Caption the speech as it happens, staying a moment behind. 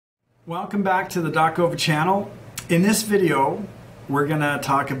Welcome back to the DOCOVA channel. In this video, we're going to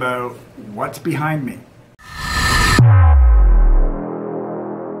talk about what's behind me.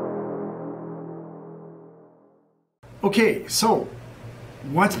 Okay, so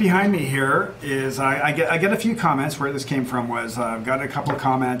what's behind me here is I get a few comments. Where this came from was I've got a couple of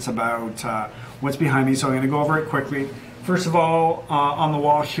comments about what's behind me, so I'm going to go over it quickly. First of all, on the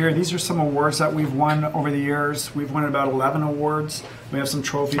wall here, these are some awards that we've won over the years. We've won about 11 awards. We have some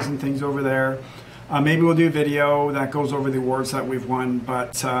trophies and things over there. Maybe we'll do a video that goes over the awards that we've won,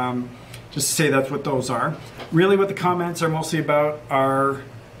 but just to say that's what those are. Really what the comments are mostly about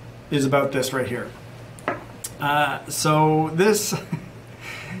is about this right here. So this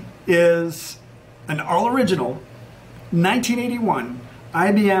is an all-original 1981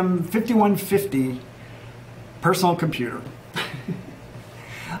 IBM 5150 personal computer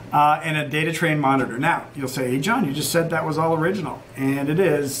and a data train monitor. Now you'll say, hey John, you just said that was all original, and it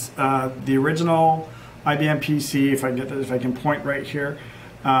is. The original IBM PC, if I can point right here,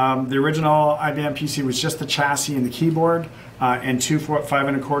 the original IBM PC was just the chassis and the keyboard and two 5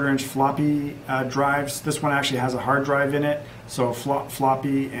 1/4 inch floppy drives. This one actually has a hard drive in it, so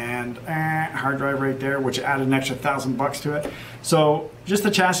floppy and hard drive right there, which added an extra $1,000 to it. So just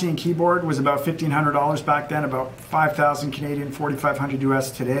the chassis and keyboard was about $1,500 back then, about 5,000 Canadian, 4,500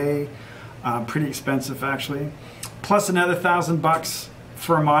 US today. Pretty expensive actually. Plus another $1,000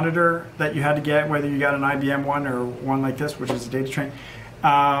 for a monitor that you had to get, whether you got an IBM one or one like this, which is a data train.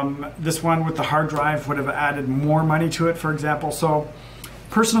 This one with the hard drive would have added more money to it, for example. So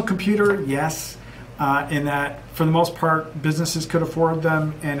personal computer, yes, in that for the most part businesses could afford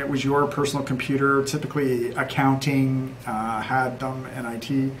them, and it was your personal computer. Typically accounting had them, and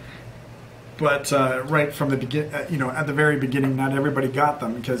IT. But right from the at the very beginning, not everybody got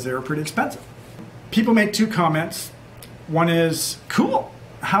them because they were pretty expensive. People make two comments. One is, cool,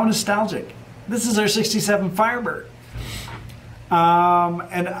 how nostalgic. This is our 67 Firebird.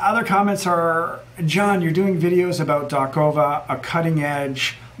 And other comments are, John, you're doing videos about DOCOVA, a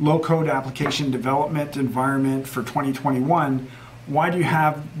cutting-edge, low-code application development environment for 2021. Why do you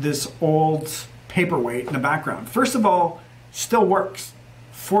have this old paperweight in the background? First of all, still works.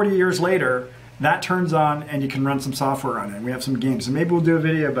 40 years later, that turns on and you can run some software on it. We have some games, and maybe we'll do a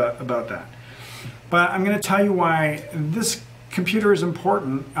video about that. But I'm going to tell you why this computer is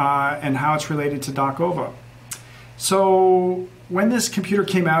important and how it's related to DOCOVA. So when this computer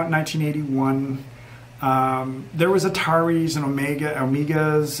came out in 1981, there was Ataris and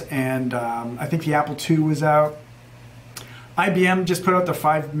Omegas, and I think the Apple II was out. IBM just put out the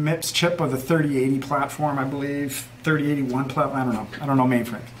 5 MIPS chip of the 3080 platform, I believe, 3081 platform, I don't know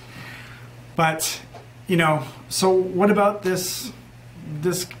mainframes. But, so what about this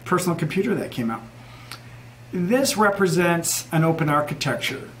personal computer that came out? This represents an open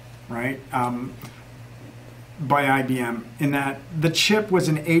architecture, right? By IBM, in that the chip was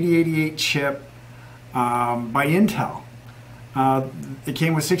an 8088 chip by Intel. It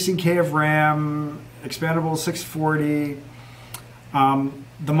came with 16K of RAM, expandable 640.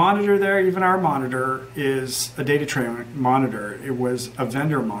 The monitor there, even our monitor, is a data train monitor. It was a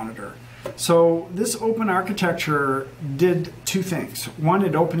vendor monitor. So this open architecture did two things. One,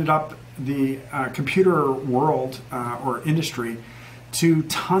 it opened up the computer world or industry to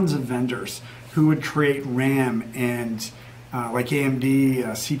tons of vendors who would create RAM and like AMD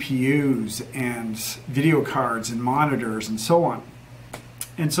CPUs and video cards and monitors and so on.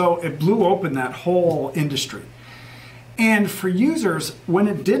 And so it blew open that whole industry. And for users, when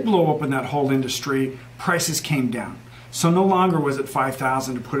it did blow open that whole industry, prices came down. So no longer was it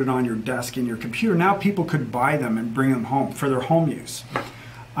 $5,000 to put it on your desk in your computer. Now people could buy them and bring them home for their home use.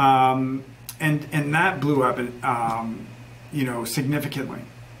 And that blew up significantly.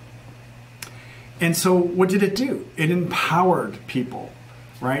 And so what did it do? It empowered people,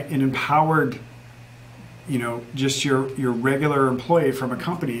 right? It empowered, just your regular employee from a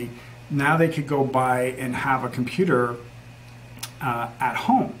company. Now they could go buy and have a computer at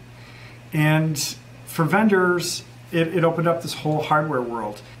home. And for vendors, it opened up this whole hardware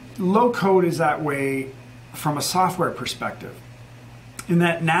world. Low code is that way from a software perspective, in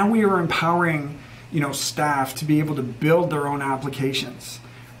that now we are empowering, staff to be able to build their own applications,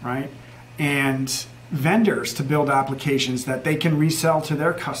 right? And vendors to build applications that they can resell to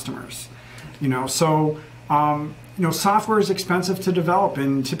their customers. Software is expensive to develop,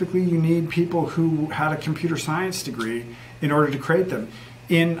 and typically you need people who had a computer science degree in order to create them.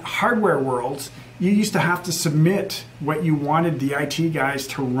 In hardware worlds, you used to have to submit what you wanted the IT guys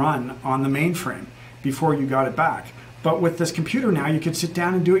to run on the mainframe before you got it back. But with this computer now, you could sit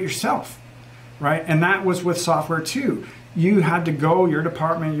down and do it yourself, right? And that was with software too. you had to go, your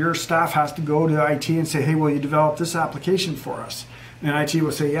department, your staff has to go to IT and say, hey, will you develop this application for us? And IT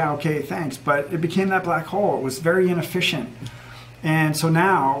will say, yeah, okay, thanks. But it became that black hole. It was very inefficient. And so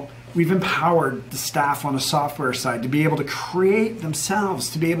now we've empowered the staff on the software side to be able to create themselves,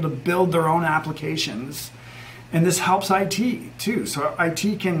 to be able to build their own applications. And this helps IT too. So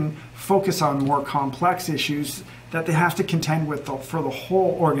IT can focus on more complex issues that they have to contend with for the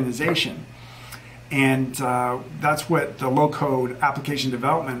whole organization. And that's what the low-code application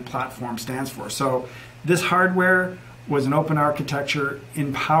development platform stands for. So this hardware was an open architecture,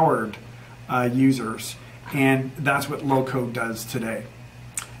 empowered users, and that's what low-code does today.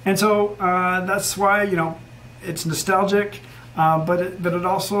 And so that's why, you know, it's nostalgic, but it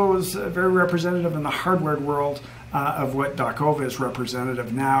also is very representative in the hardware world of what DOCOVA is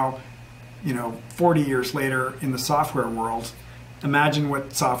representative now, you know, 40 years later in the software world. Imagine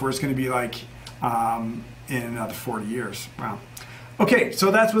what software is going to be like in another 40 years. Wow. Okay,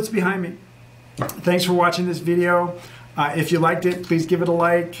 so that's what's behind me. Thanks for watching this video. If you liked it, please give it a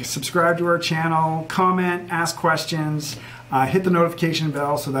like, subscribe to our channel, comment, ask questions, hit the notification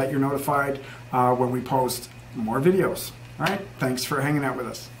bell so that you're notified when we post more videos. All right, thanks for hanging out with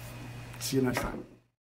us. See you next time.